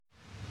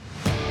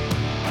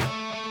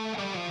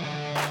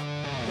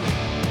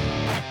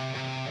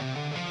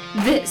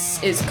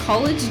This is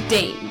College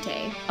Dame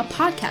Day, a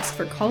podcast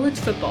for college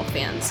football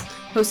fans,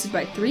 hosted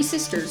by three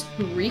sisters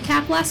who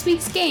recap last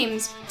week's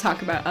games,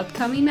 talk about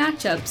upcoming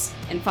matchups,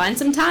 and find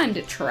some time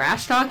to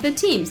trash talk the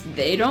teams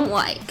they don't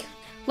like.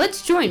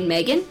 Let's join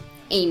Megan,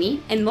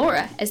 Amy, and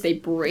Laura as they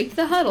break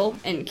the huddle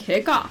and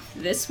kick off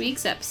this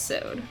week's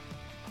episode.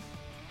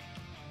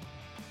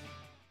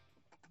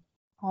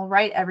 All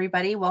right,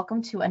 everybody,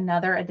 welcome to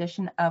another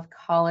edition of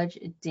College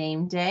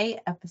Dame Day,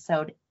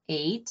 episode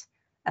 8.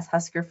 As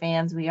Husker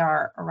fans, we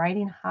are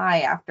riding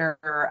high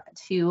after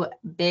two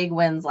big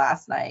wins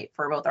last night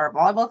for both our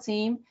volleyball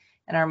team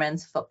and our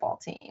men's football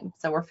team.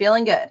 So we're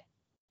feeling good.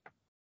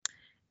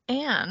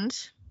 And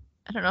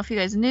I don't know if you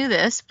guys knew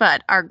this,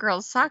 but our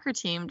girls soccer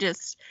team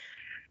just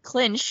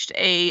clinched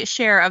a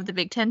share of the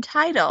Big Ten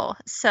title.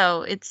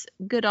 So it's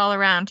good all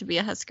around to be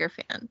a Husker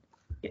fan.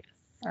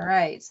 All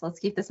right, so let's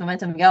keep this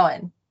momentum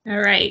going.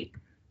 All right.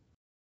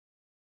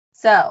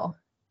 So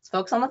let's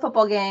focus on the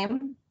football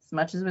game. As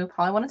much as we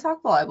probably want to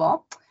talk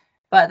volleyball,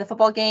 but the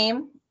football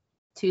game,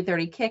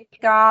 2:30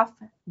 kickoff,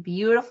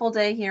 beautiful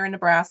day here in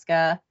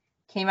Nebraska,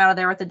 came out of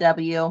there with a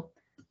W.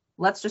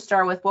 Let's just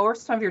start with, what were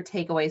some of your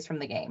takeaways from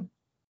the game?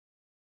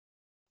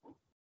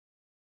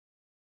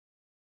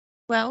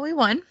 Well, we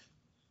won.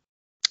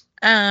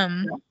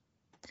 And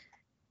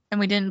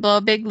we didn't blow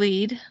a big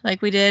lead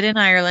like we did in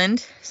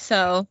Ireland.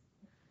 So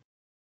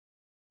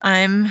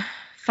I'm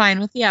fine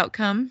with the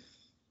outcome.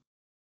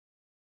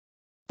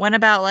 Went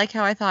about like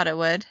how I thought it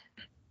would.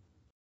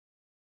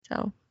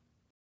 So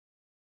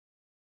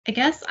I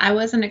guess I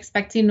wasn't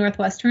expecting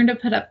Northwestern to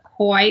put up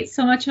quite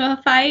so much of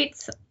a fight.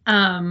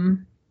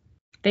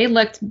 They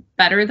looked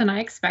better than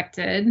I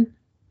expected.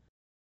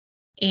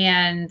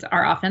 And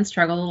our offense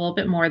struggled a little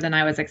bit more than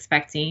I was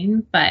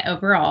expecting. But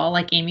overall,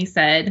 like Amy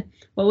said,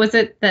 what was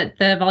it that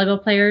the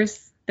volleyball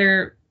players,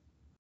 their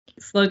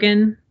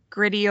slogan?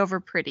 Gritty over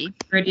pretty.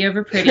 Gritty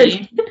over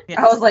pretty. Yes.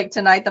 I was like,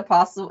 tonight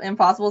the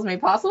impossible is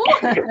made possible.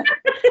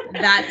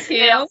 That too.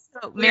 Yeah,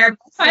 so We're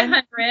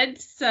 500.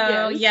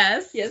 So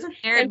yes.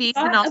 Mary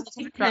Beeson also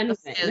talked about the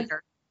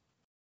failure.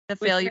 The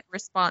failure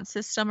response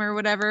system or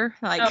whatever.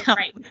 Like,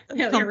 right.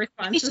 Failure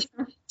response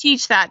system.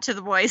 Teach that to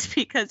the boys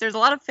because there's a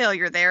lot of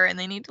failure there and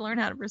they need to learn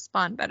how to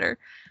respond better.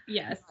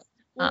 Yes.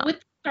 Well,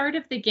 with the start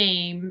of the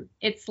game,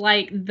 it's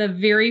like the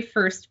very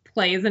first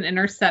play is an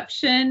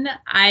interception.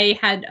 I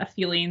had a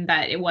feeling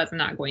that it was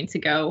not going to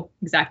go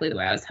exactly the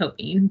way I was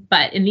hoping.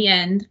 But in the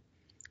end,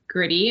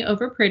 gritty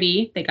over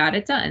pretty, they got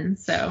it done.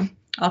 So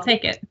I'll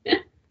take it.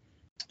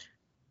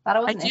 Thought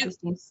it was an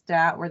interesting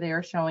stat where they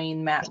were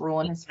showing Matt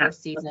Rule in his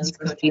first seasons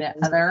coaching at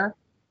other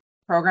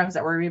programs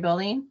that were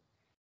rebuilding.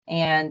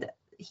 And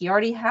he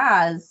already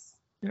has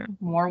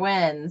more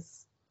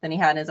wins than he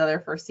had in his other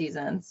first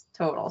seasons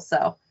total.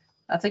 So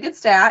that's a good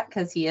stat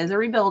because he is a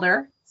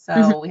rebuilder.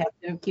 So we have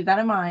to keep that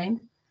in mind.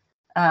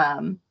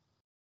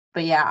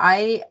 But yeah,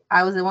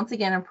 I was once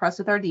again impressed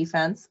with our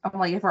defense. I'm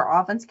like, if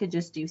our offense could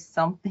just do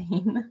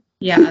something.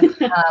 Yeah.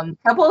 A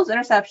couple of those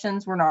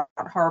interceptions were not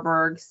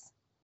Harburg's.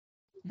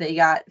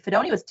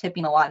 Fedoni was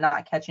tipping a lot,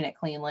 not catching it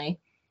cleanly.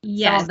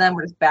 Yeah. Some of them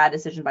were just bad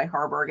decisions by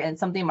Harburg. And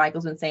something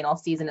Michael's been saying all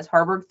season is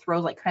Harburg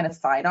throws like kind of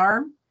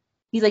sidearm.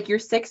 He's like, you're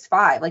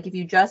 6'5". Like if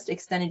you just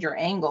extended your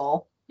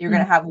angle, you're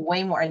going to have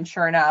way more. And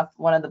sure enough,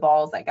 one of the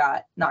balls that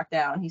got knocked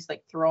down, he's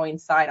like throwing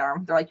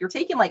sidearm. They're like, you're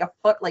taking like a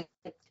foot, like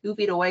 2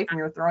 feet away from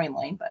your throwing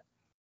lane. But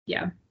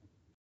yeah,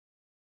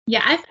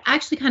 I've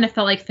actually kind of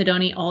felt like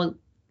Fedoni all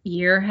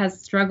year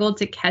has struggled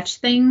to catch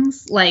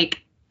things.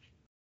 Like,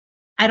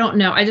 I don't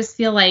know. I just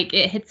feel like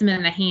it hits him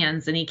in the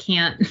hands and he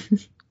can't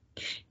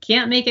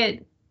make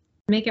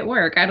it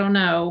work. I don't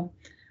know.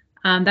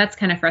 That's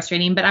kind of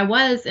frustrating. But I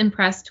was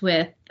impressed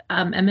with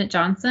Emmett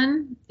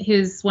Johnson,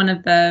 who's one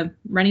of the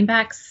running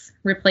backs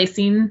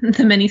replacing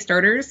the many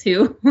starters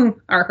who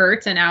are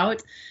hurt and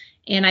out.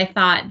 And I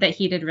thought that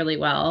he did really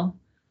well.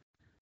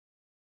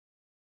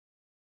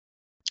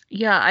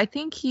 Yeah, I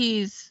think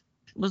he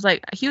was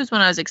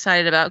one I was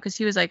excited about because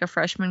he was like a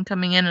freshman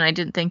coming in and I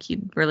didn't think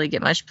he'd really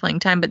get much playing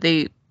time. But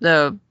the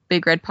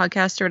Big Red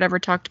podcast or whatever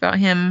talked about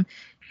him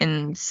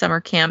in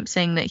summer camp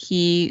saying that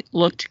he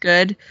looked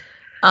good.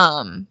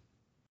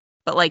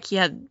 But like he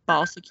had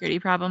ball security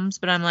problems,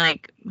 but I'm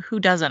like, who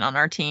doesn't on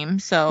our team?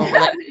 So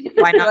like,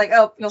 why not? Like,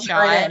 oh, feels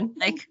right in.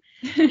 Like,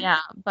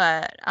 yeah,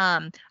 but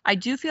I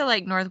do feel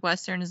like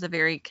Northwestern is a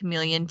very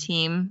chameleon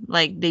team.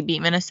 Like they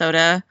beat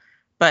Minnesota,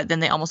 but then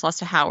they almost lost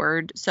to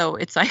Howard. So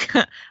it's like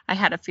I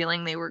had a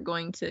feeling they were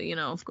going to,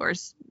 of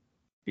course,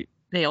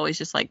 they always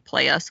just like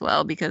play us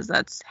well because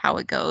that's how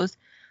it goes.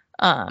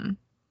 But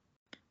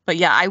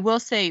yeah, I will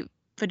say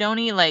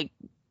Fedoni, like,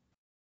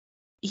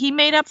 he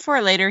made up for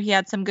it later. He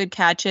had some good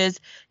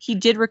catches. He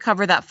did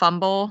recover that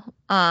fumble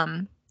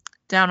down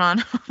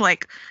on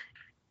like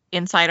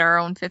inside our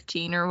own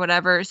 15 or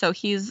whatever. So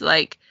he's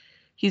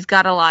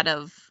got a lot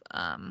of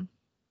I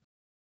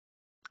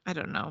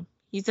don't know.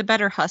 He's a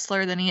better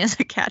hustler than he is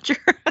a catcher.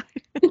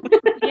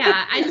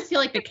 Yeah, I just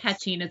feel like the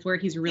catching is where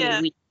he's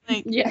really weak.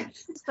 Like, yeah.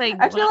 Like,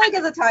 I feel like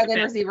as a tight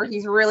end receiver,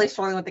 he's really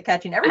struggling with the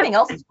catching. Everything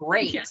else is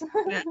great.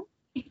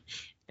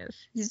 Yeah. Yes.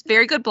 He's a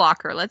very good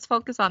blocker. Let's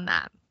focus on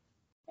that.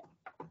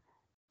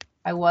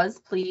 I was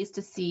pleased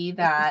to see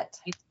that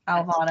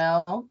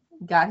Alvano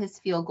got his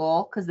field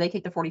goal because they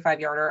kicked a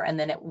 45-yarder, and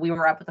then we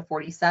were up at the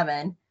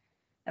 47.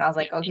 And I was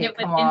like, okay,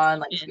 come on,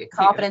 like get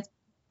confidence.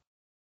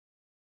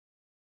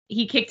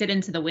 He kicked it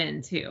into the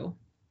wind too.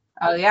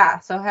 Oh yeah,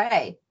 so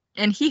hey.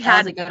 And he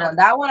had a good one.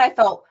 That one I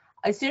felt,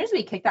 as soon as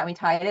we kicked that and we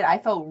tied it, I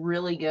felt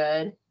really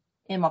good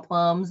in my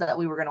plums that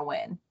we were gonna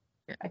win.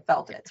 Yeah. I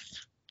felt it.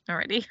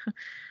 Alrighty.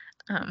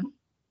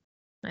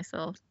 Nice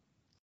little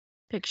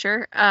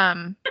picture. He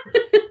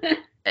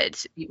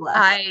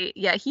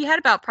had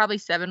about probably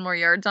 7 more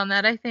yards on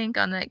that, I think,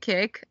 on that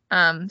kick.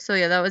 So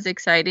yeah, that was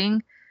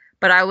exciting.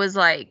 But I was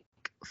like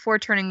for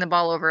turning the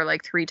ball over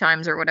like 3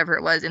 times or whatever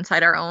it was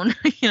inside our own,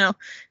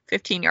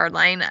 15-yard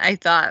line. I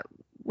thought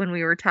when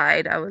we were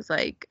tied, I was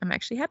like, I'm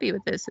actually happy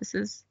with this.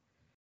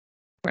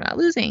 We're not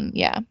losing.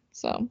 Yeah.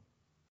 So.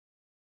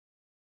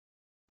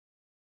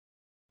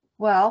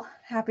 Well,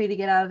 happy to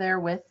get out of there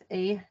with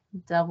a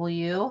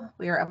W.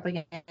 We are up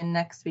again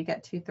next week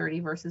at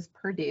 2:30 versus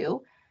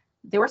Purdue.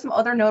 There were some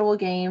other notable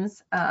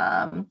games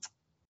around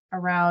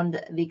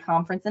the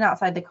conference and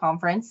outside the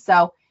conference.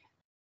 So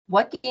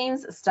what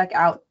games stuck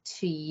out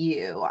to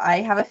you?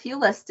 I have a few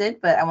listed,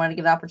 but I wanted to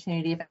give the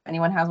opportunity if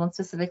anyone has one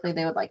specifically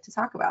they would like to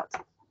talk about.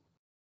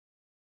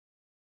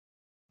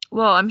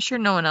 Well, I'm sure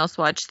no one else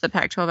watched the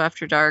Pac-12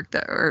 After Dark.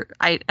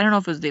 I don't know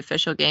if it was the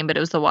official game, but it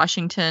was the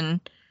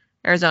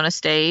Washington-Arizona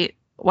State.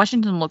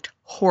 Washington looked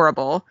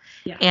horrible.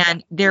 Yeah.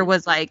 And there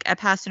was like a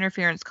pass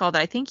interference call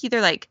that I think either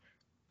like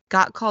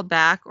got called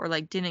back or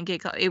like didn't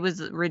get called. It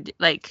was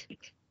like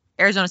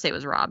Arizona State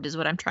was robbed is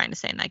what I'm trying to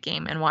say in that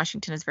game. And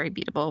Washington is very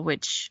beatable,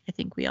 which I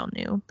think we all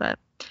knew.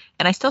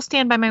 And I still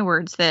stand by my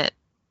words that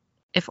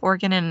if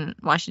Oregon and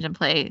Washington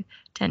play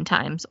 10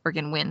 times,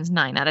 Oregon wins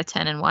 9 out of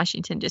 10, and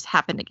Washington just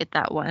happened to get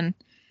that one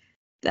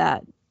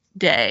that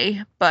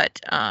day. But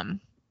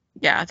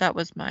yeah, that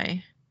was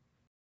I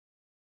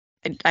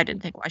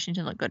didn't think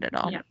Washington looked good at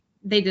all. Yeah,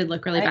 they did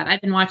look really bad. I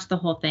didn't watch the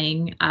whole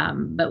thing,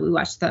 but we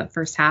watched the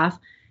first half.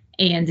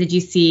 And did you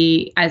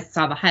see? I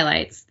saw the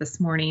highlights this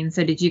morning.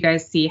 So did you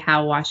guys see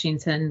how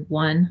Washington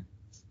won?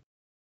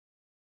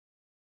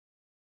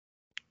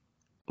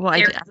 Well,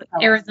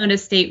 Arizona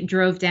State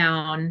drove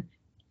down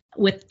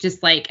with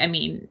just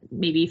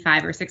maybe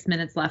 5 or 6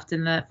 minutes left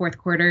in the fourth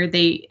quarter.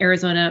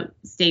 Arizona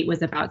State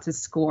was about to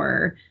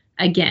score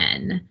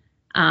again.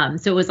 So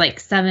it was like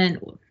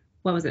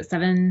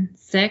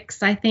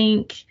 7-6, I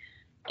think.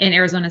 And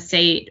Arizona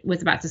State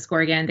was about to score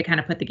again to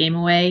kind of put the game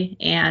away.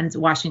 And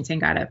Washington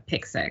got a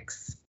pick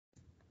 6.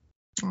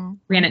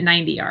 Ran at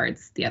 90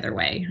 yards the other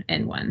way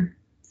and won.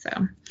 So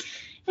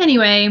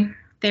anyway,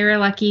 they were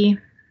lucky.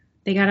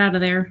 They got out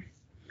of there.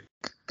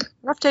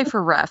 Rough day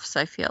for refs,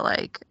 I feel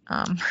like.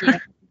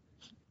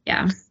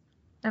 Yeah.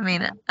 I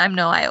mean, I'm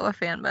no Iowa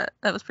fan, but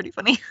that was pretty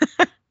funny.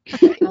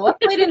 Well,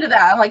 let's lead into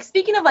that. I'm like,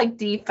 speaking of like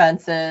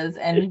defenses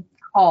and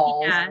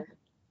calls. Yeah.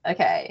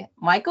 Okay,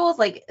 Michael's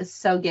is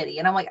so giddy,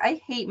 and I'm like,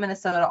 I hate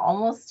Minnesota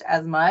almost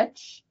as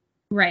much.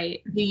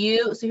 Right.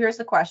 So here's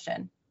the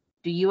question: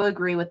 do you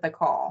agree with the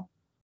call?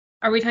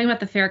 Are we talking about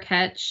the fair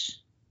catch?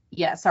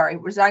 Yeah, sorry,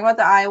 we're talking about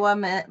the Iowa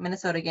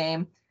Minnesota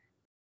game.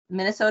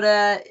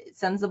 Minnesota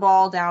sends the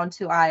ball down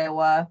to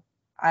Iowa.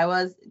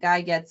 Iowa's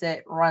guy gets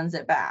it, runs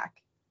it back.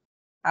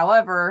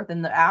 However,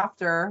 then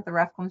after the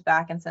ref comes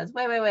back and says,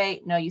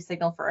 wait, no, you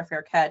signaled for a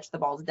fair catch. The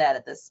ball's dead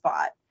at this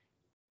spot,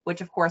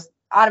 which of course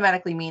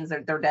automatically means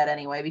they're dead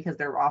anyway because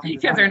they're off.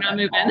 Because they're not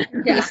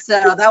moving. Yeah.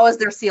 So that was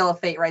their seal of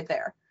fate right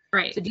there.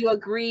 Right. So do you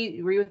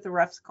agree with the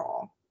ref's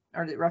call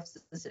or the ref's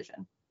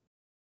decision?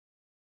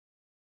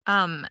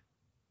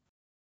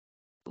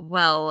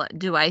 Well,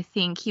 do I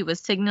think he was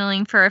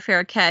signaling for a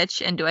fair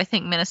catch, and do I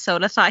think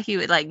Minnesota thought he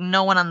would?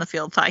 No one on the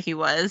field thought he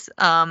was,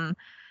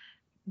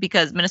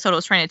 because Minnesota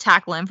was trying to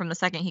tackle him from the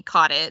second he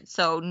caught it.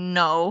 So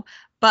no.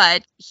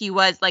 But he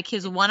was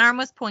his one arm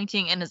was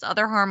pointing and his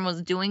other arm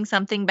was doing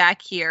something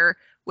back here,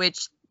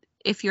 which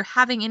if you're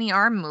having any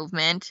arm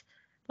movement,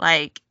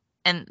 and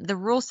the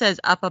rule says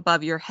up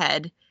above your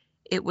head,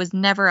 it was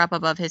never up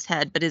above his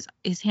head, but his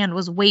hand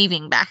was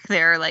waving back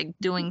there,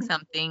 doing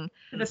something.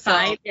 To the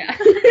side, yeah.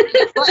 He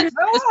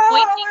was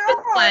pointing at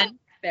one,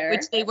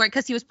 which they weren't,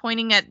 because he was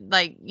pointing at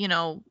I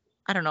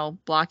don't know,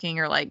 blocking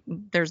or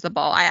there's the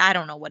ball. I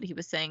don't know what he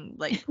was saying,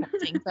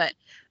 pointing, but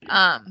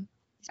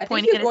I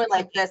think he was going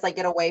like this,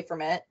 get away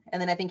from it, and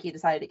then I think he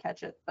decided to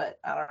catch it, but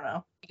I don't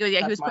know.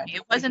 Yeah, he was pointing.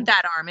 It wasn't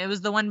that arm; it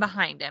was the one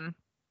behind him.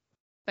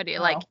 But it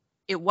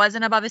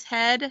wasn't above his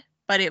head,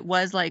 but it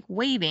was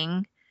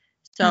waving.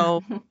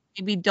 So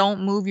maybe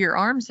don't move your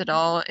arms at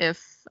all.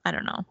 If I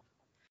don't know,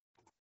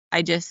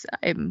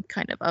 I'm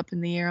kind of up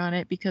in the air on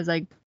it because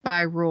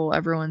by rule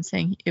everyone's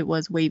saying it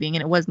was waving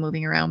and it was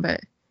moving around, but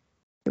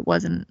it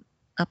wasn't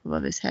up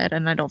above his head,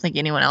 and I don't think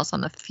anyone else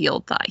on the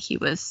field thought he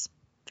was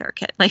fair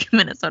catch.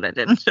 Minnesota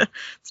didn't.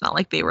 It's not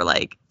like they were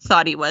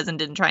thought he was and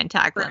didn't try and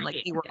tackle him.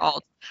 They were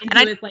all.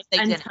 And he was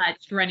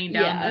untouched running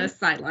down the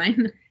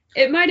sideline.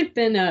 It might have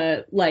been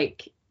a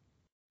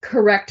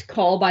correct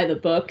call by the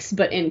books,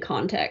 but in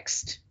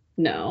context,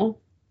 No.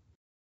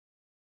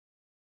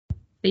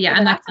 But yeah, Well,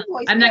 I'm that's not a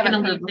voice I'm we not haven't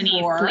gonna heard lose any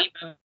before. sleep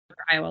over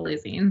Iowa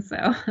losing, so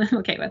I'm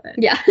okay with it.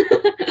 Yeah.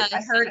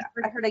 I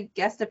heard a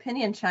guest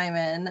opinion chime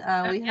in.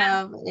 We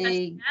have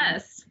a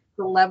Yes.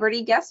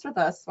 celebrity guest with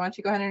us. Why don't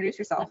you go ahead and introduce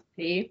yourself?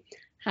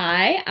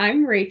 Hi,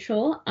 I'm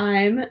Rachel.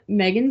 I'm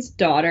Megan's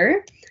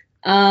daughter.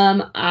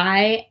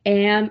 I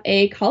am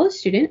a college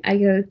student. I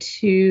go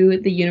to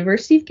the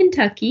University of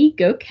Kentucky.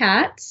 Go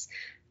Cats.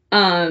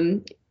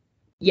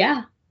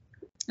 Yeah.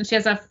 And she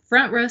has a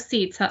front row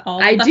seat to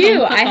all I the do.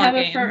 home I football have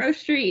games. a front row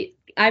street.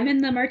 I'm in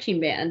the marching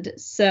band,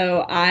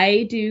 so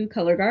I do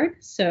color guard.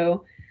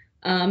 So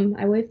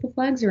I wave the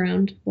flags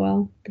around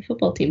while the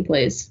football team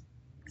plays.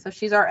 So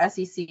she's our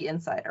SEC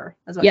insider.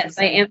 Is what Yes, she's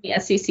I saying. am the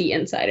SEC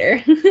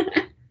insider.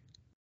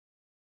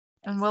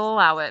 And we'll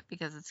allow it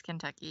because it's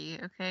Kentucky,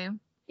 okay?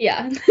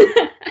 Yeah.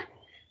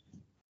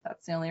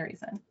 That's the only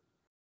reason.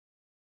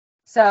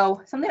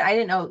 So something I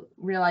didn't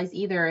realize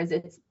either is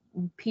it's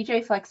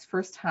PJ Fleck's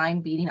first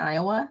time beating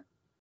Iowa, First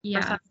Yeah.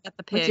 time we got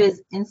the which pig.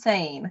 is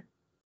insane.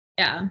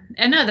 Yeah.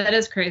 I know that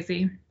is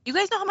crazy. You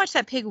guys know how much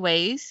that pig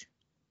weighs?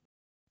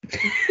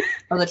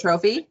 Oh, the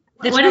trophy?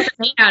 What is it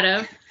made out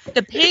of?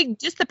 The pig,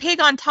 just the pig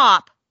on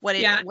top, what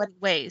it Yeah.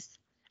 weighs.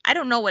 I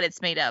don't know what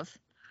it's made of.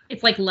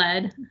 It's like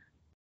lead.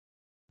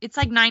 It's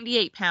like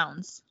 98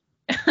 pounds.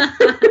 Oh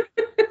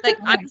Like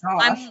my I'm gosh.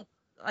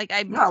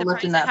 I'm Not surprised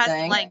lifting it that hasn't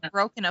thing. like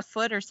broken a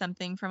foot or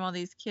something from all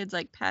these kids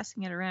like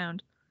passing it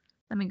around.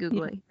 Let me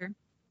Google it here.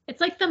 It's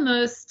like the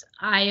most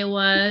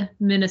Iowa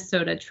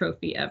Minnesota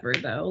trophy ever,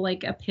 though.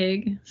 Like a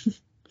pig.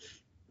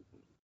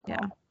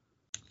 Yeah.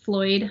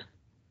 Floyd.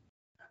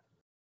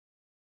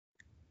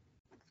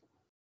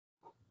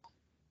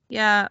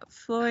 Yeah,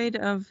 Floyd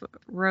of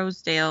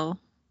Rosedale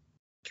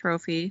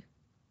trophy.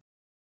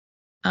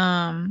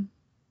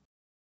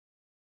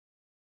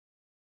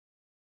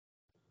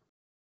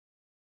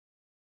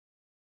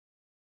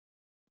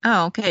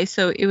 Oh, okay.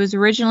 So it was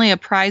originally a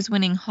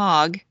prize-winning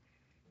hog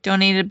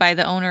donated by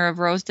the owner of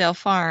Rosedale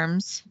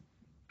Farms,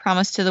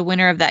 promised to the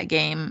winner of that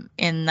game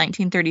in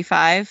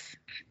 1935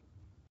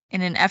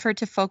 in an effort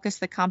to focus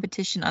the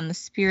competition on the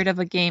spirit of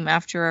a game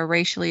after a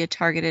racially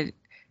targeted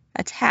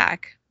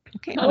attack.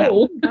 Okay.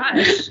 Oh,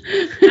 gosh.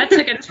 That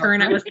took a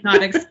turn I was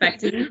not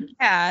expecting.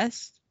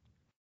 Cast.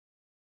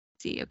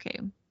 Let's see, okay.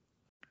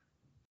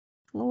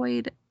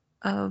 Floyd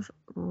of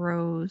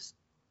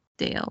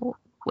Rosedale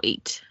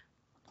weight.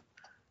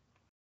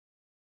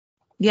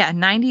 Yeah,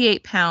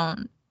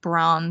 98-pound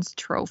bronze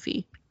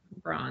trophy.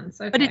 Bronze.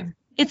 Okay. But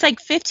it's like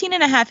 15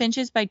 and a half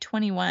inches by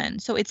 21.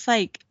 So it's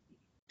like,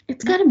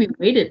 It's got to be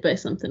weighted by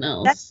something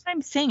else. that's what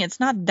I'm saying. It's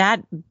not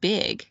that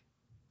big.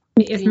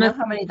 Do you know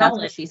how many that's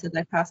what she said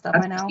I passed up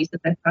by now?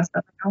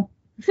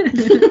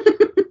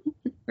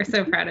 We're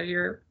so proud of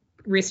your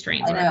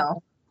restraint. I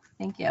know.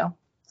 Thank you.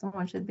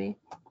 Someone should be.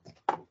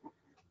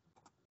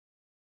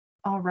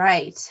 All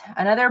right.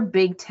 Another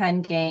Big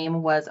Ten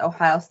game was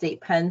Ohio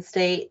State, Penn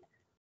State.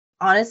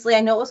 Honestly,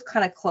 I know it was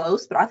kind of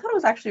close, but I thought it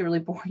was actually a really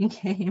boring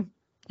game.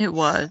 It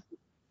was.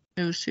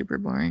 It was super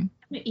boring.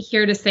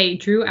 Here to say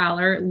Drew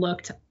Aller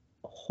looked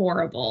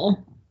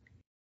horrible.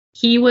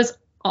 He was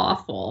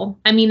awful.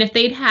 I mean, if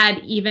they'd had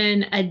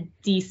even a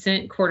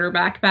decent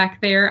quarterback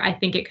back there, I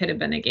think it could have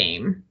been a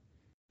game.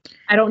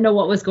 I don't know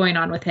what was going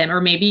on with him,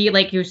 or maybe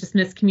like it was just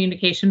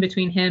miscommunication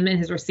between him and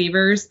his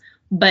receivers,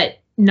 but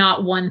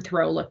not one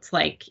throw looked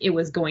like it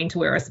was going to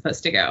where it was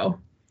supposed to go.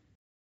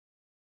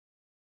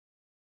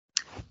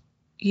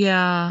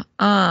 Yeah.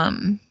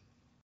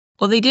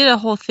 Well, they did a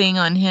whole thing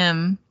on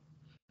him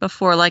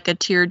before, like a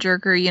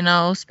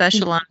tearjerker,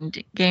 special on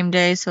game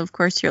day. So of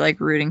course you're like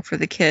rooting for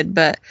the kid,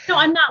 but No,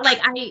 I'm not like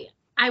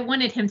I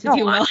wanted him to No,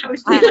 do well. I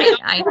was just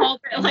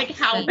I- like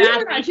how We're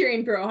bad. not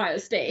cheering for Ohio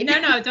State.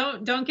 No,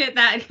 don't get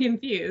that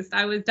confused.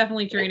 I was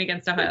definitely cheering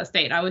against Ohio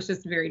State. I was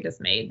just very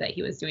dismayed that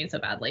he was doing so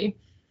badly.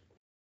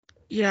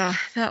 yeah,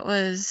 that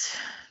was.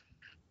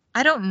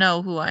 I don't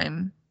know who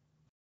I'm.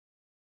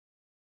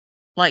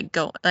 I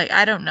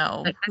don't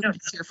know who to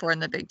cheer for in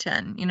the Big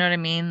Ten. You know what I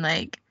mean?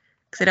 Like,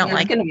 because I don't It's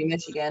like. going to be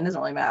Michigan. It doesn't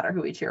really matter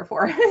who we cheer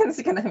for.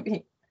 It's going to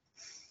be.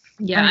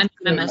 Yeah, I'm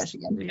really gonna miss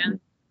Michigan. Michigan.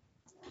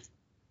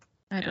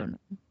 I don't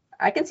know.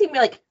 I can see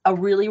like a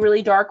really,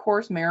 really dark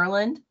horse,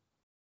 Maryland,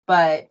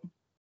 but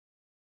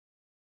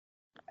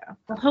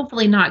Well,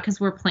 hopefully not, because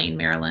we're playing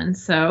Maryland.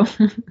 So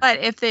But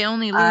if they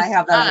only lose I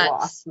have that as a us,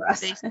 loss for us.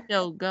 they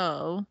still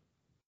go.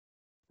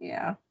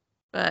 Yeah.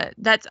 But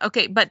that's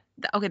okay. But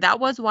okay, that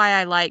was why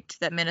I liked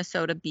that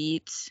Minnesota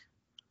beat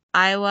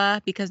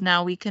Iowa, because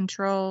now we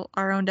control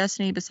our own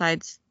destiny.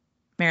 Besides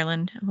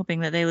Maryland,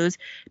 hoping that they lose,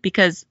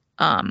 because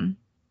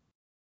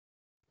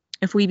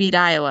if we beat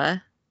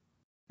Iowa,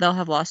 they'll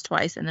have lost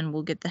twice, and then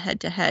we'll get the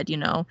head-to-head.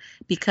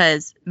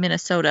 Because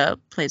Minnesota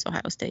plays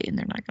Ohio State, and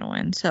they're not going to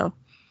win. So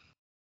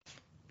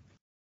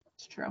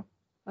It's true.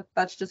 But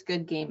that's just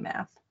good game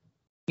math.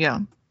 yeah.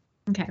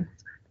 okay.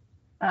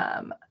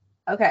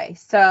 Okay,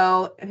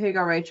 so here you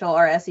go, Rachel.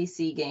 Our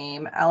SEC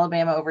game,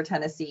 Alabama over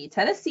Tennessee.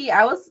 Tennessee,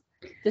 I was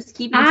just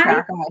keeping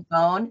track on my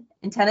phone,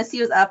 and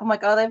Tennessee was up. I'm like,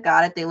 oh, they've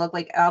got it. They look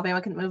like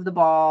Alabama can move the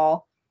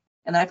ball.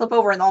 And then I flip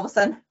over and all of a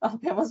sudden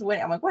Alabama's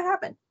winning. I'm like, what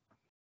happened?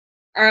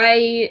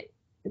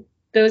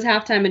 Those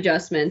halftime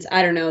adjustments,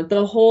 I don't know.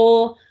 The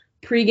whole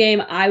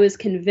pregame, I was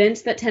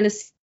convinced that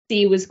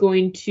Tennessee was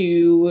going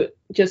to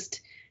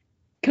just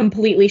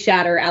completely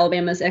shatter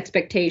Alabama's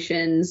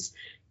expectations.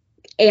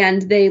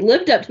 And they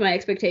lived up to my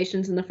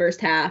expectations in the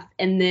first half.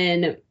 And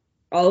then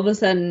all of a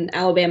sudden,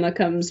 Alabama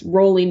comes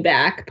rolling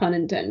back, pun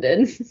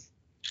intended.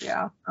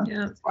 Yeah.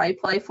 That's why you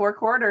play 4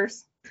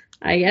 quarters.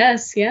 I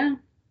guess, yeah.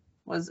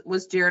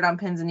 Was Jared on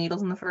pins and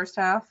needles in the first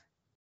half?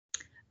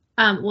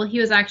 Well, he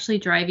was actually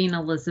driving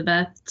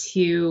Elizabeth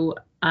to,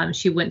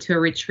 she went to a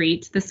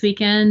retreat this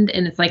weekend,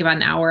 and it's like about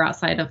an hour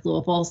outside of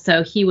Louisville,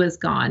 so he was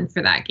gone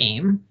for that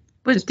game.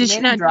 But did she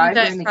not do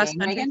that cross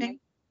country thing?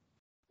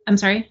 I'm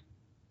sorry?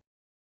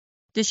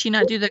 Did she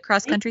not do the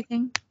cross country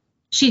thing?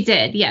 She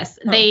did, yes.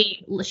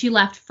 She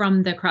left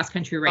from the cross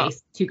country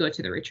race to go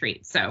to the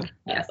retreat, so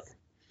yes.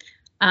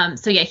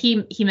 So yeah,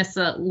 he missed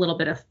a little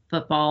bit of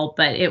football,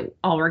 but it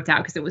all worked out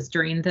because it was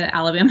during the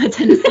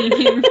Alabama-Tennessee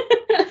game,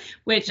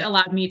 which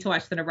allowed me to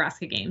watch the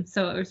Nebraska game.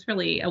 So it was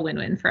really a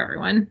win-win for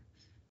everyone.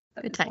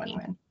 Good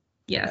timing.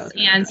 Yes,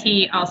 and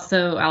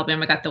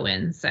Alabama got the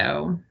win,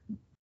 so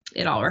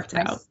it all worked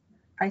out.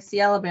 I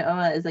see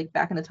Alabama is like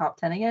back in the top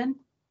 10 again.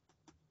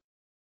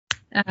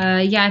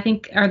 Yeah, I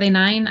think, are they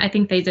 9? I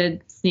think they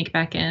did sneak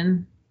back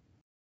in.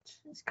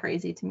 It's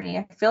crazy to me.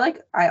 I feel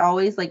like I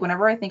always, like,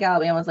 whenever I think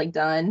Alabama's like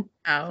done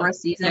for a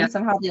season,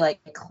 somehow they like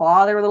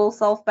claw their little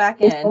self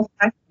back in,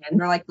 and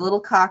they're like the little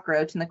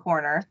cockroach in the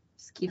corner,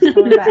 just keeps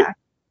coming back.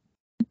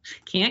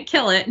 Can't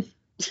kill it.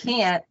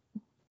 Can't.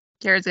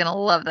 Jared's gonna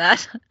love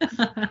that.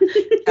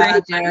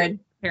 Jared.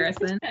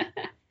 Harrison.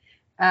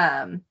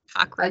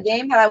 A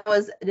game that I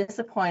was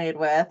disappointed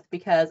with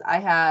because I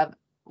have,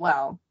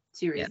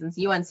 2 reasons.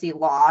 UNC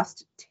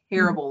lost,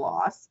 terrible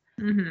loss.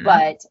 Mm-hmm.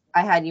 But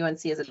I had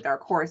UNC as a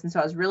dark horse, and so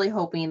I was really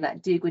hoping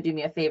that Duke would do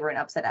me a favor and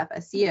upset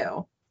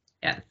FSU.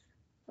 Yes.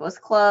 It was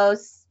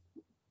close.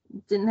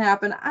 Didn't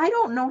happen. I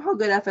don't know how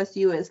good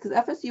FSU is because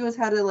FSU has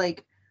had to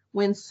like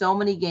win so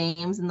many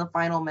games in the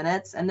final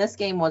minutes, and this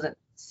game wasn't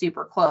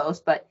super close,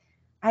 but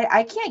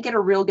I can't get a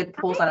real good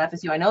pulse on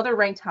FSU. I know they're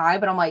ranked high,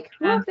 but I'm like,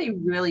 who have they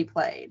really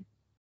played?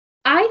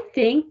 I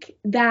think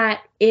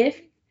that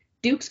if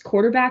Duke's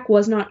quarterback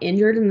was not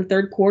injured in the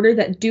third quarter,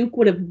 that Duke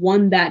would have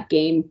won that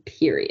game,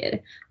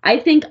 period. I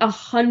think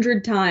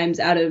 100 times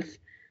out of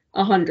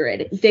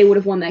 100, they would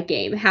have won that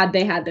game had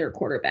they had their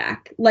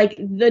quarterback. Like,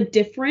 the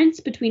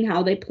difference between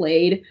how they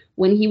played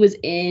when he was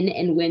in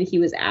and when he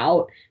was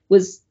out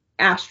was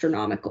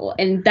astronomical.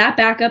 And that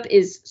backup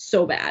is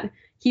so bad.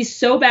 He's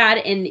so bad,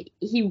 and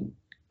he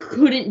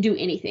couldn't do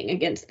anything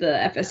against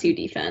the FSU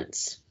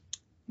defense.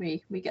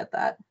 We get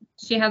that.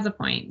 She has a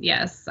point.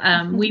 Yes.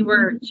 We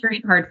were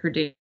cheering hard for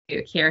Duke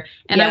here.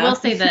 And I will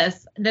say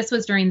this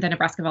was during the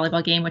Nebraska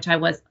volleyball game, which I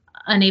was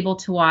unable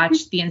to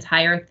watch the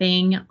entire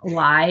thing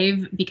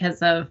live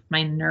because of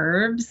my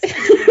nerves.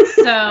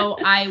 So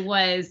I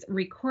was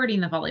recording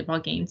the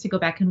volleyball game to go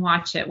back and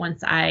watch it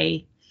once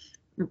I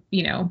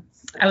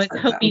was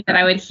hoping that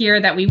I would hear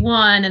that we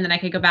won and then I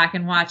could go back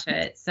and watch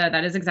it. So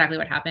that is exactly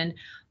what happened.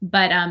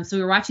 But so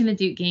we were watching the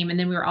Duke game, and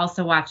then we were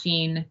also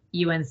watching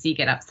UNC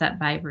get upset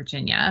by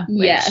Virginia.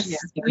 Yes.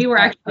 We were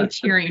actually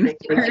cheering.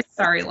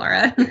 Sorry,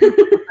 Laura.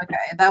 Okay,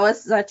 that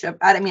was such a.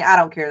 I mean, I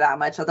don't care that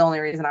much. So the only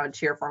reason I would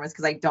cheer for him is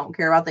because I don't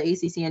care about the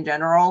ACC in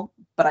general,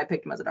 but I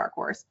picked him as a dark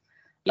horse.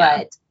 Yeah.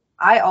 But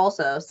I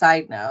also,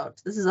 side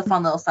note, this is a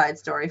fun little side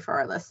story for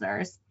our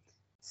listeners.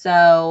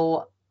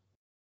 So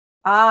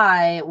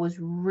I was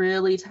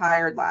really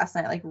tired last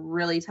night, like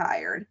really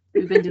tired.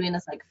 We've been doing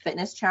this like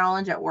fitness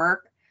challenge at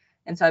work.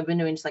 And so I've been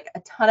doing just like a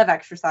ton of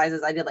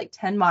exercises. I did like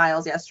 10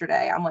 miles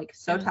yesterday. I'm like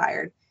so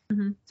tired.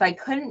 Mm-hmm. So I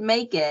couldn't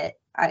make it.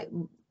 I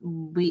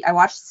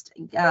watched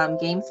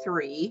game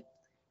 3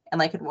 and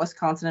like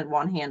Wisconsin had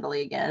won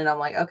handily again. And I'm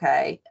like,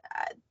 okay,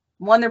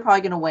 1, they're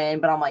probably going to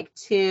win. But I'm like,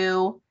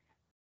 2,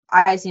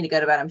 I just need to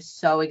go to bed. I'm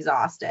so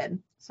exhausted.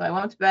 So I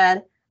went to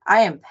bed.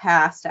 I am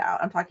passed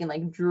out. I'm talking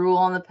like drool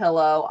on the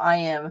pillow. I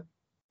am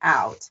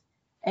out.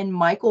 And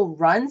Michael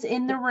runs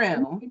in the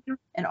room,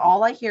 and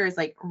all I hear is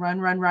like run,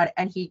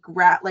 and he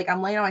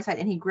I'm laying on my side,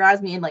 and he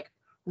grabs me and like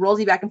rolls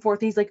me back and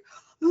forth, and he's like,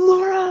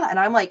 Laura, and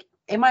I'm like,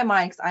 in my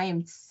mind, because I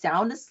am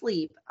sound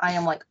asleep, I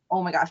am like,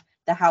 oh my gosh,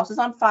 the house is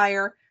on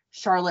fire.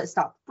 Charlotte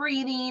stopped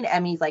breathing.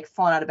 Emmy's like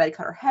falling out of bed,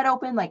 cut her head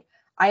open. Like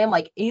I am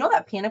like,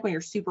 that panic when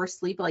you're super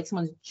asleep, but like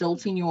someone's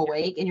jolting you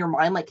awake, and your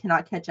mind like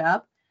cannot catch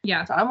up.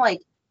 Yeah. So I'm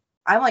like,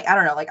 I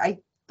don't know, like I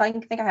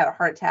think I had a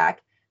heart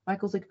attack.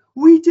 Michael's like,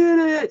 we did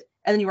it.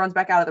 And then he runs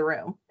back out of the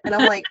room. And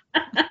I'm like,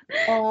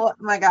 oh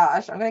my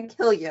gosh, I'm going to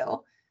kill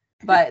you.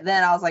 But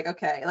then I was like,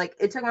 okay, like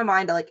it took my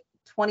mind to like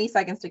 20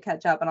 seconds to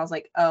catch up. And I was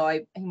like, oh,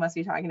 he must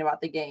be talking about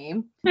the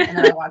game. And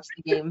then I watched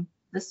the game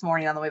this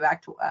morning on the way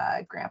back to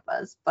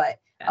Grandpa's. But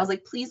I was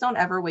like, please don't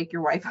ever wake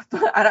your wife up.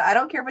 I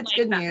don't care if it's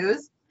good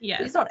news.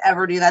 Yes. Please don't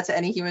ever do that to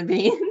any human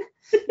being.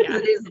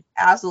 It is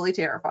absolutely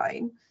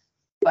terrifying.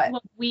 But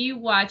we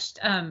watched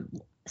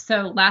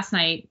so last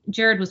night,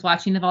 Jared was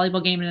watching the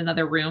volleyball game in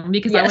another room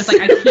because I was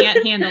like, I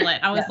can't handle it.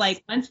 I was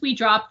like, once we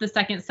dropped the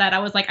second set, I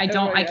was like, I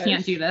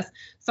can't do this.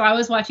 So I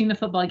was watching the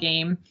football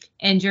game,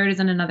 and Jared is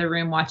in another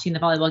room watching the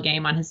volleyball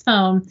game on his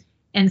phone.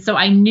 And so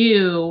I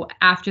knew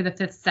after the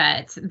fifth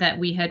set that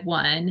we had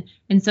won.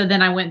 And so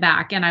then I went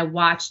back and I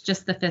watched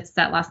just the fifth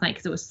set last night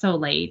because it was so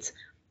late.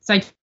 So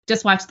I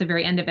just watched the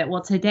very end of it.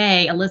 Well,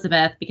 today,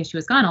 Elizabeth, because she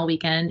was gone all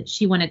weekend,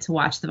 she wanted to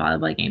watch the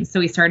volleyball game.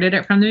 So we started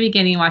it from the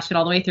beginning, watched it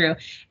all the way through.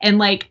 And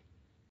like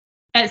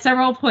at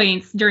several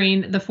points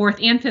during the fourth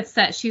and fifth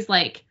set, she's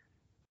like,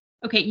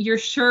 okay, you're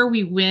sure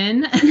we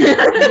win?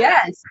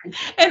 Yes.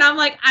 And I'm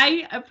like,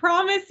 I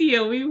promise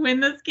you we win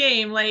this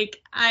game.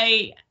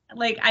 I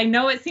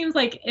know it seems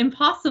like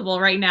impossible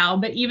right now,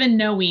 but even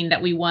knowing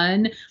that we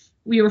won,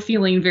 we were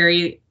feeling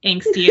very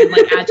angsty and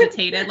like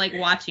agitated, like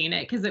watching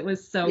it because it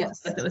was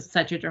it was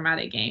such a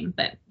dramatic game.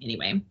 But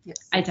anyway,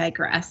 I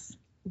digress.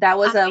 That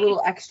was a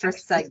little extra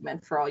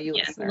segment for all you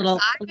listeners. A little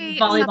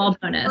volleyball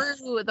bonus.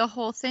 Through the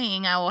whole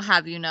thing, I will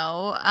have you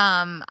know.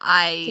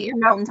 Your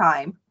mountain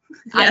time.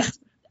 Yes.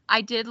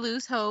 I did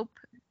lose hope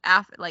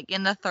after, like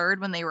in the third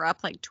when they were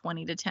up like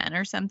 20-10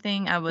 or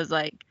something. I was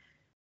like,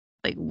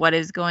 what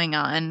is going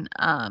on?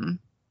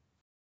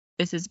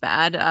 This is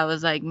bad. I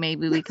was like,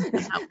 maybe we can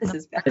help. This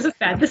is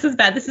bad. This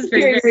is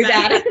very, very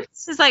bad.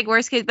 This is like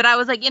worst case. But I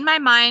was like, in my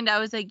mind, I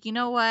was like, you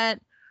know what?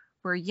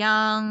 We're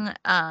young.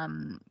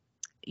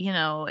 You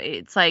know,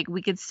 it's like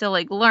we could still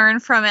like learn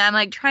from it. I'm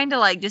like trying to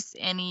like just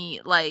and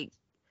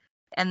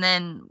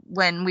then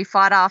when we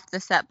fought off the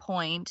set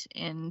point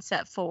in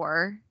set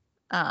 4,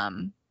 I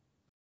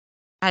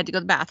had to go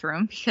to the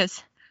bathroom because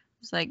it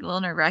was like a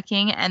little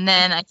nerve-wracking. And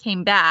then I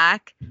came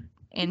back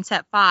in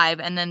set 5,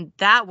 and then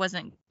that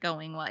wasn't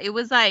going well. It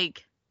was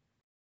like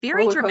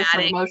very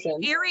dramatic,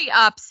 very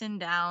ups and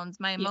downs.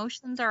 My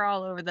emotions are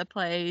all over the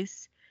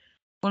place.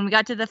 When we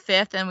got to the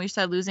 5th and we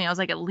started losing, I was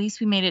like, at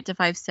least we made it to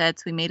 5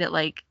 sets. We made it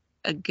like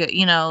a good,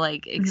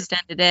 like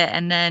extended it.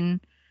 And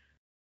then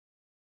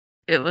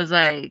it was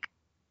like,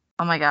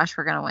 oh my gosh,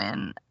 we're going to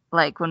win.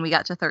 Like when we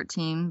got to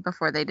 13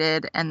 before they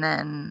did. And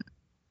then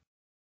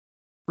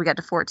we got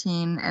to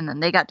 14 and then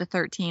they got to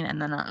 13. And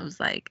then I was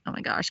like, oh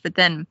my gosh. But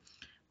then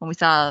when we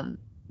saw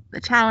the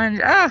challenge,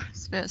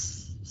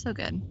 it's so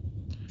good.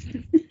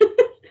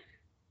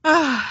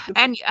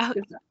 And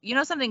you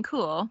know something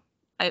cool?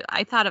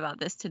 I thought about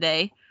this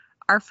today.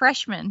 Our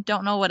freshmen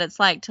don't know what it's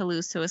like to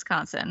lose to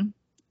Wisconsin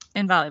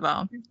in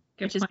volleyball,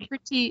 which is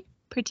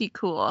pretty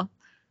cool.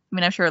 I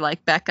mean, I'm sure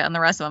like Becca and the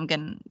rest of them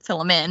can fill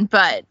them in,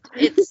 but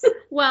it's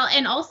well,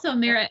 and also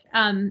Merritt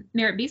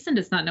Beeson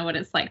does not know what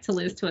it's like to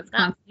lose to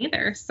Wisconsin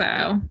either.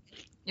 So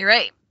you're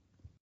right.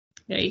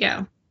 There you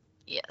go.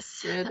 Yes.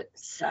 Good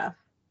stuff.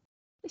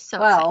 So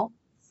well,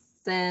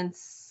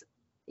 since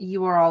you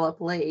were all up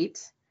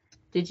late,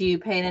 did you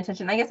pay any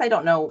attention? I guess I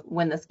don't know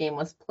when this game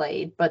was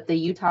played, but the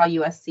Utah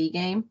USC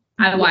game.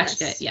 I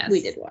watched it. Yes,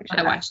 we did watch it.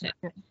 I watched it.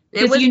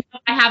 Because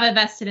I have a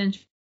vested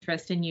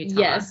interest in Utah.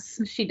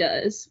 Yes, she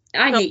does.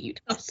 I hate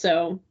Utah.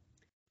 So.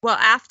 Well,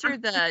 after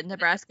the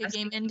Nebraska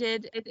game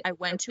ended, I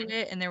went to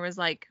it and there was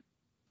like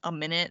a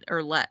minute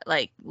or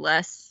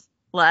less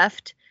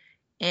left,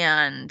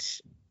 and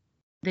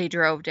they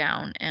drove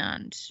down.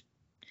 And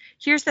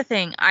here's the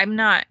thing: I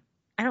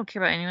don't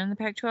care about anyone in the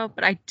Pac-12,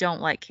 but I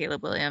don't like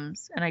Caleb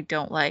Williams and I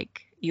don't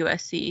like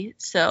USC.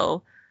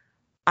 So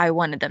I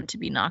wanted them to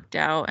be knocked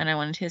out, and I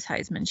wanted his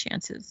Heisman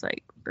chances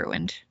like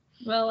ruined.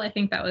 Well, I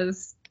think that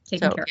was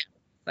taken care of.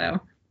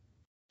 So.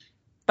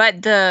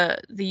 But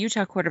the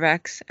Utah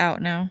quarterback's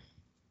out now.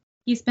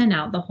 He's been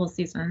out the whole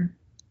season.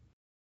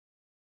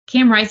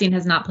 Cam Rising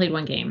has not played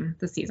one game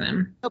this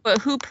season. Oh,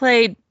 but who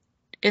played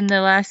in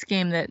the last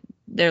game that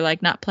they're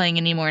like not playing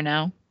anymore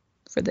now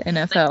for the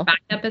NFL? Like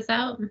backup is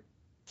out?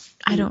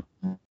 I don't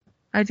know.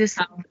 I just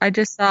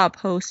saw a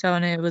post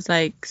on it. It was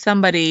like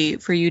somebody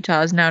for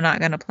Utah is now not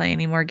going to play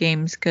any more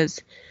games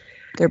because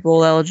they're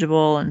bowl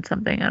eligible and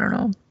something. I don't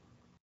know.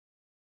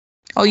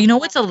 Oh, you know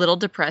what's a little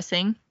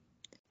depressing?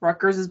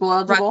 Rutgers is bowl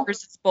eligible?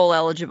 Rutgers is bowl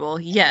eligible.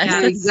 Yes.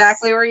 That's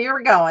exactly where you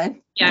were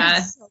going. Yeah.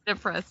 It's so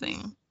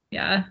depressing.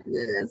 Yeah. It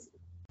is.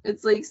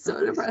 It's like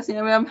so depressing.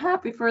 I mean, I'm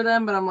happy for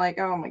them, but I'm like,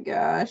 oh my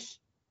gosh.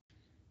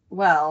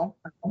 Well,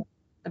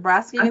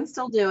 Nebraska can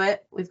still do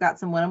it. We've got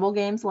some winnable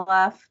games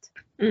left.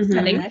 Mm-hmm.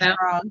 I think so.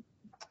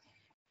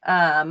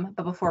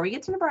 But before we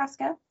get to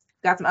Nebraska,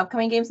 we've got some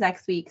upcoming games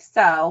next week.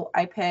 So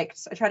I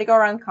tried to go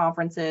around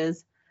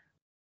conferences,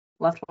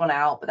 left one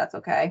out, but that's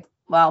okay.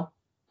 Well,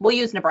 we'll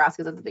use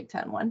Nebraska as the Big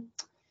Ten one.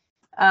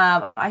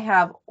 I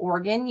have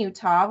Oregon,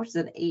 Utah, which is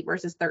an 8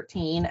 versus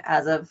 13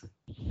 as of,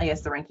 I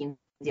guess, the rankings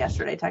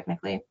yesterday,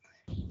 technically.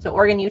 So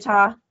Oregon,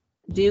 Utah,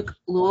 Duke,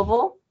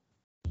 Louisville,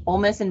 Ole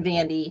Miss and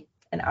Vandy,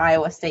 and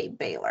Iowa State,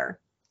 Baylor.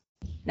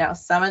 Now,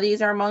 some of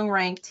these are among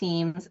ranked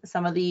teams.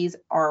 Some of these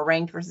are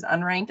ranked versus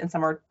unranked, and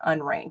some are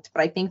unranked.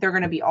 But I think they're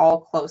going to be all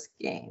close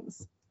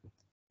games.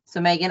 So,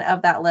 Megan,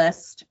 of that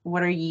list,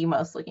 what are you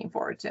most looking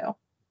forward to?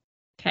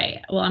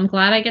 Okay, well, I'm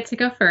glad I get to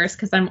go first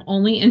because I'm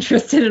only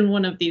interested in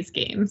one of these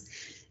games.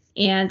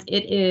 And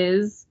it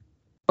is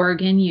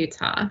Oregon,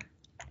 Utah.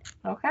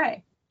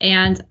 Okay.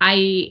 And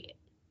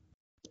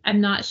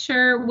I'm not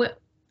sure what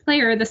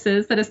player this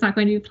is that is not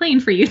going to be playing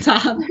for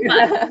Utah,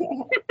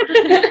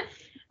 but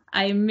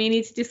I may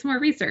need to do some more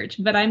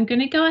research. But I'm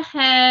going to go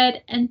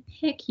ahead and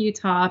pick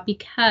Utah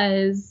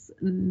because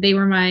they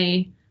were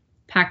my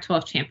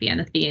Pac-12 champion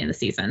at the beginning of the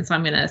season. So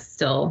I'm going to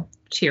still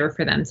cheer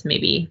for them to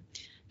maybe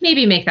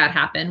make that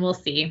happen. We'll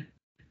see.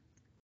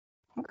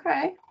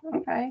 Okay.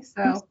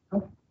 So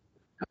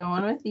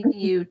going with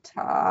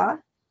Utah.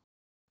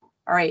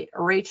 All right,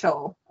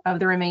 Rachel, of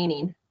the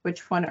remaining,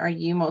 which one are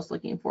you most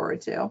looking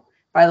forward to?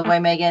 By the way,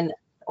 Megan,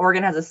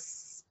 Oregon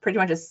has pretty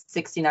much a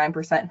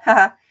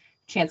 69%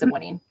 chance of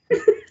winning.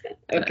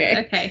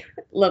 Okay.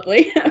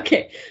 Lovely.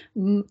 Okay.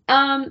 Game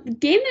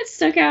that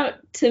stuck out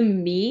to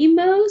me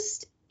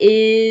most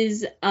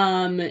is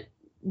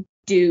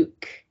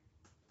Duke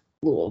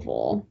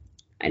Louisville.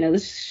 I know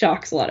this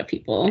shocks a lot of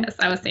people. Yes,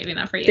 I was saving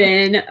that for you.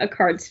 Been a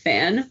Cards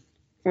fan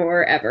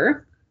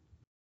forever.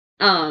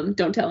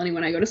 Don't tell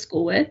anyone I go to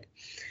school with.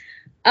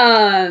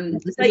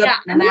 This is a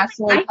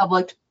nationally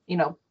public,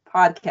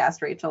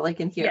 podcast, Rachel. I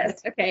can hear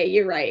it. Okay,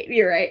 you're right.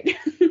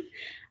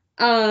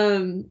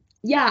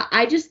 Yeah,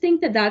 I just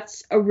think that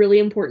that's a really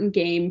important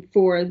game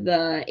for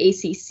the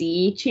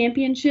ACC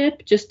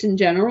championship, just in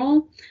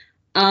general.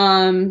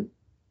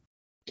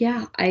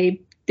 Yeah, I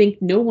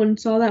think no one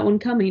saw that one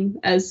coming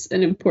as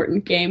an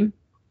important game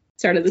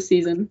start of the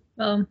season.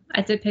 Well,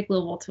 I did pick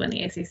Louisville to win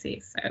the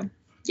ACC, so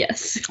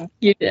yes,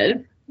 you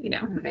did.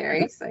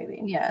 Very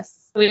exciting.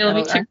 Yes, we'll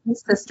be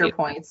sister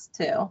points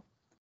too.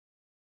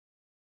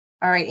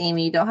 All right,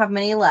 Amy, you don't have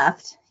many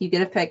left. You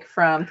get a pick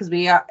from, because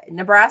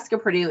Nebraska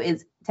Purdue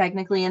is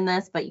technically in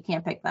this, but you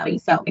can't pick them.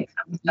 So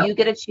you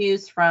get to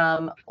choose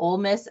from Ole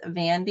Miss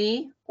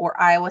Vandy or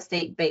Iowa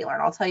State Baylor.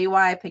 And I'll tell you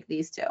why I picked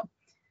these two.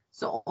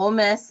 So Ole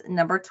Miss,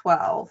 number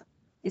 12,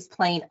 is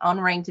playing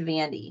unranked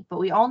Vandy. But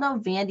we all know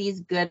Vandy is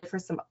good for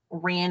some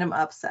random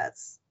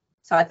upsets.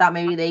 So I thought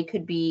maybe they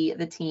could be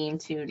the team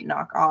to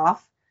knock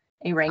off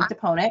a ranked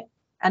opponent.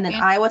 And then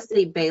Iowa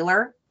State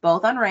Baylor,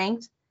 both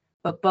unranked,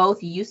 but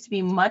both used to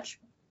be much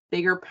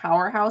bigger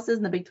powerhouses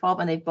in the Big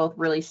 12, and they've both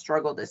really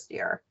struggled this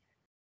year.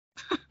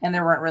 And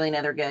there weren't really any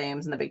other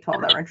games in the Big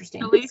 12 that were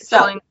interesting. At least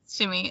telling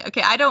to me.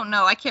 Okay, I don't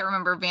know. I can't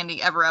remember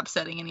Vandy ever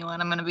upsetting anyone.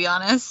 I'm going to be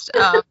honest.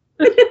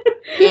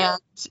 And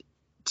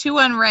two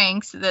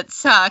unranked that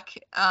suck,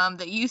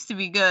 that used to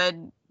be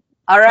good.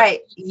 All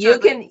right, you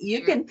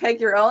can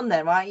pick your own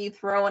then. Why don't you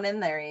throw one in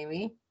there,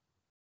 Amy?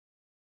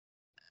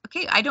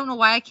 Okay, I don't know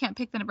why I can't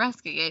pick the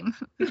Nebraska game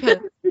because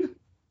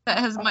that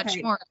has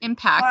much more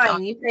impact.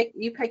 Fine,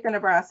 you pick the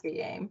Nebraska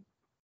game.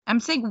 I'm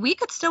saying we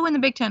could still win the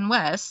Big Ten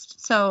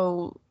West,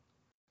 so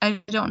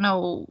I don't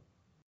know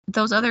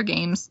those other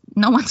games.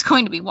 No one's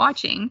going to be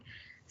watching,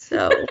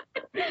 so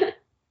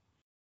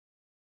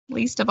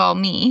least of all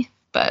me.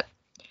 But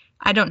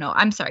I don't know.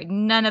 I'm sorry,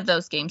 none of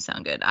those games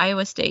sound good.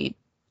 Iowa State,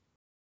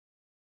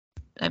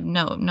 I have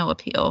no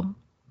appeal,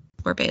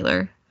 or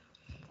Baylor.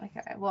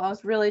 Okay, well, I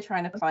was really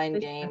trying to find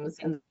games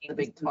in the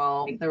Big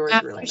 12. There was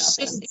really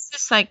nothing. It's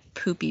just like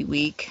poopy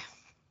week.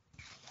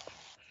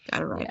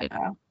 Gotta write it.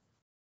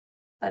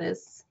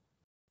 That's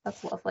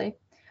lovely.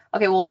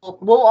 Okay, well,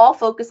 we'll all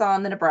focus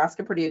on the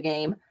Nebraska-Purdue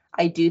game.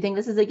 I do think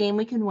this is a game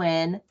we can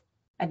win.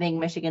 I think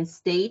Michigan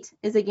State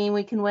is a game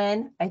we can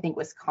win. I think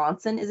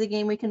Wisconsin is a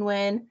game we can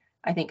win.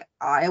 I think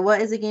Iowa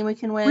is a game we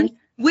can win.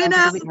 Win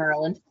out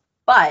Maryland.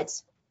 But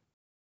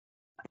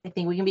I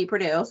think we can beat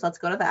Purdue, so let's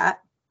go to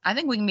that. I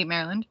think we can beat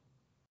Maryland.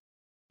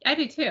 I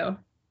do too.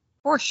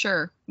 For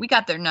sure. We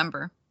got their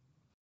number.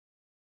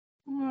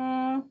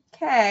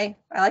 Okay.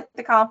 I like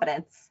the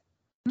confidence.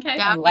 Okay.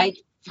 I like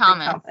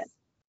Thomas. confidence.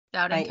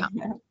 Doubting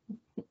Thomas.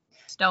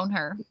 Stone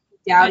her.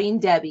 Doubting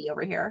Debbie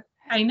over here.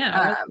 I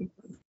know.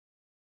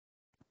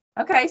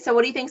 Okay, so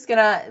what do you think's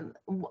gonna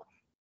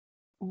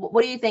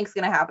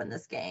happen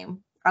this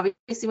game?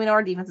 Obviously, we know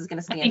our defense is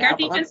gonna stand out. Our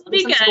defense but will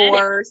be good.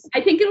 Scores.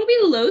 I think it'll be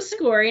low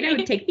scoring. I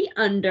would take the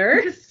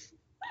under.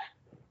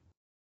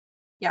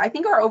 Yeah, I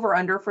think our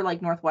over-under for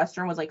like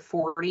Northwestern was like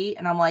 40,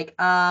 and I'm like,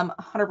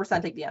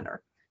 100% take the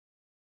under.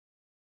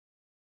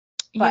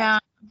 But, yeah.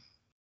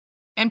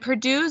 And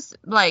Purdue's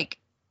like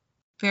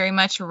very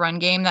much a run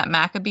game. That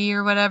Maccabee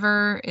or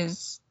whatever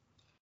is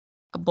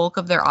a bulk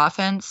of their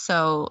offense.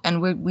 So,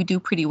 and we do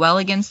pretty well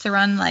against the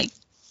run, like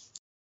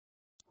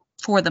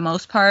for the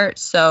most part.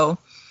 So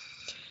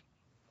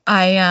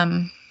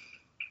I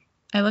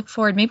look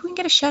forward. Maybe we can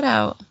get a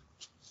shutout.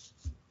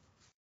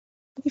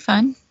 It'll be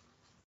fun.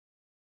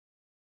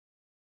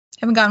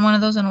 Haven't gotten one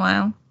of those in a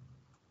while.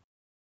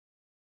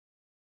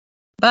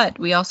 But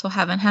we also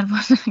haven't had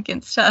one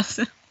against us.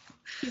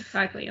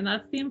 Exactly, and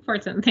that's the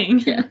important thing.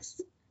 Yes.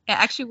 Yeah,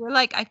 actually, we're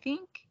like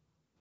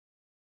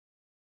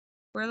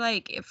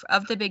if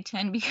of the Big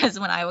Ten, because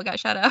when Iowa got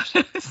shut out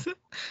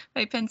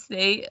by Penn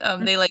State,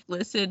 they like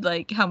listed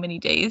like how many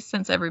days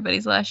since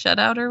everybody's last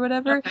shutout or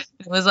whatever. Okay.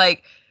 It was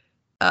like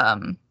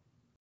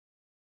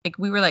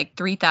we were like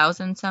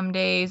 3,000 some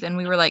days, and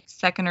we were like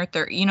second or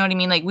third. You know what I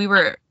mean? Like we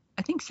were,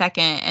 I think,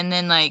 second, and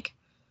then like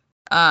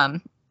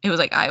it was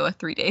like Iowa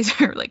 3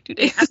 days or like 2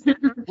 days.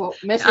 Well,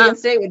 Michigan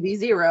State would be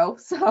 0.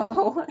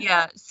 So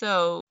yeah.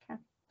 So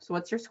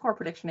what's your score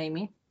prediction,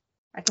 Amy?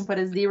 I can put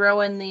a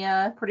 0 in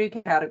the Purdue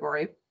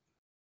category.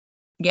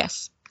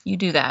 Yes, you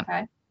do that.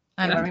 Okay.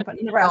 Let me put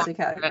in the Nebraska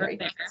category.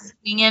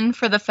 Swinging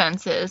for the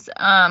fences.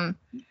 I'm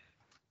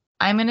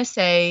gonna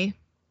say.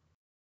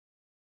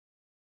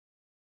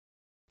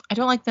 I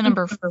don't like the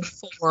number for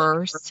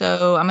 4,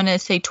 so I'm gonna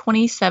say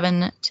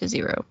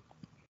 27-0.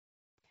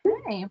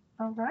 Okay.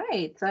 All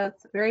right.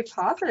 That's very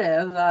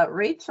positive.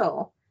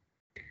 Rachel,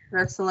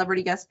 you're our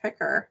celebrity guest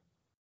picker.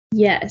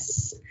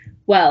 Yes.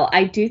 Well,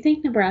 I do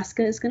think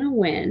Nebraska is going to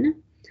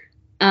win.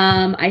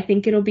 I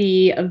think it'll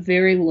be a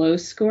very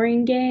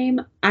low-scoring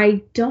game.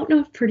 I don't know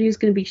if Purdue's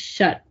going to be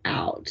shut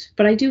out,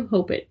 but I do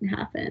hope it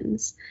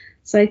happens.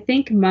 So I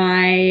think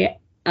my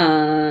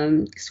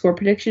score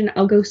prediction,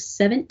 I'll go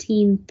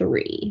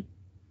 17-3.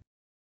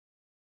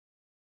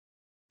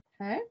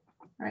 Okay.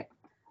 All right.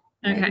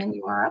 Okay. Megan,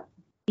 you are up.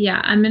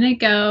 Yeah, I'm going to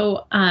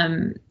go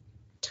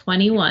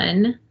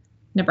 21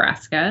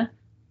 Nebraska,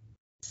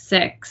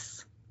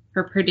 6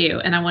 for Purdue.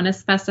 And I want to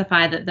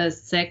specify that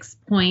those 6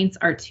 points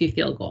are 2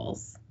 field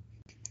goals.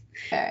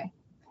 Okay.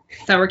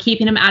 So we're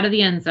keeping them out of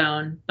the end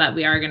zone, but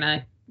we are going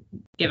to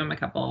give them a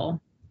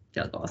couple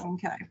field goals.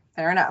 Okay.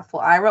 Fair enough.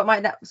 Well, I wrote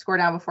my score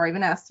down before I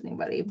even asked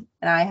anybody,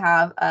 and I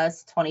have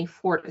us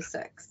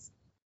 24-6.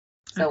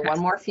 So Okay. one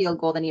more field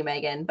goal than you,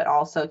 Megan, but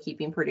also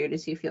keeping Purdue to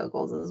 2 field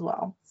goals as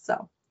well.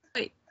 So.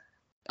 Wait.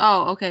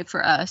 Oh, okay,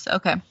 for us.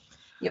 Okay.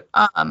 Yep.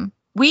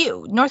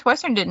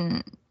 Northwestern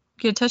didn't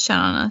get a touchdown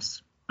on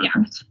us. Yeah.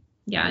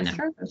 Yeah, I know.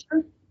 That's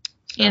true.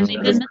 And they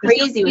It's didn't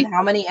crazy with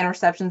how many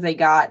interceptions they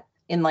got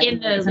in the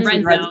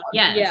red zone.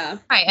 Yes. Yeah.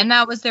 Right, and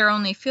that was their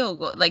only field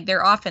goal. Like,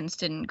 their offense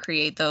didn't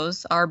create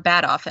those. Our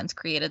bad offense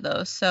created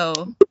those.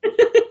 So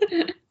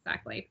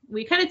Exactly.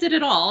 We kind of did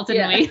it all,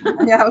 didn't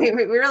we? Yeah, we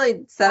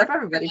really set up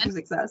everybody for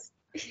success.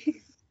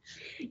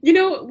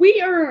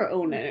 We are our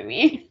own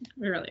enemy.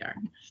 We really are.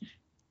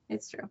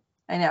 It's true.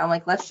 I know. I'm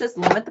like, let's just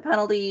limit the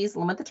penalties,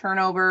 limit the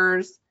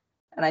turnovers,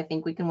 and I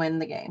think we can win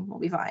the game. We'll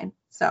be fine.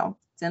 So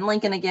it's in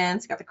Lincoln again.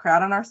 It's got the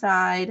crowd on our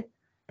side.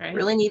 Right.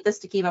 Really need this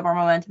to keep up our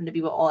momentum to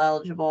be all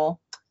eligible.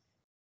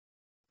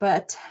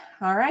 But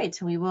all right,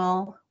 we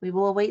will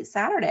await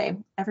Saturday.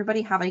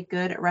 Everybody have a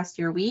good rest of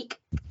your week.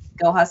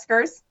 Go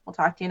Huskers. We'll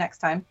talk to you next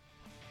time.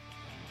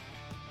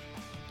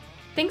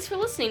 Thanks for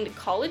listening to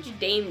College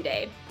Dame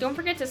Day. Don't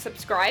forget to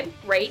subscribe,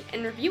 rate,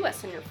 and review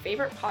us on your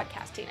favorite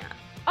podcasting app.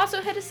 Also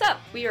hit us up.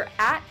 We are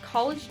at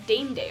College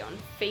Dame Day on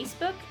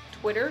Facebook,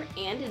 Twitter,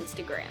 and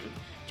Instagram.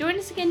 Join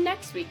us again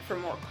next week for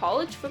more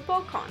college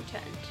football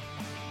content.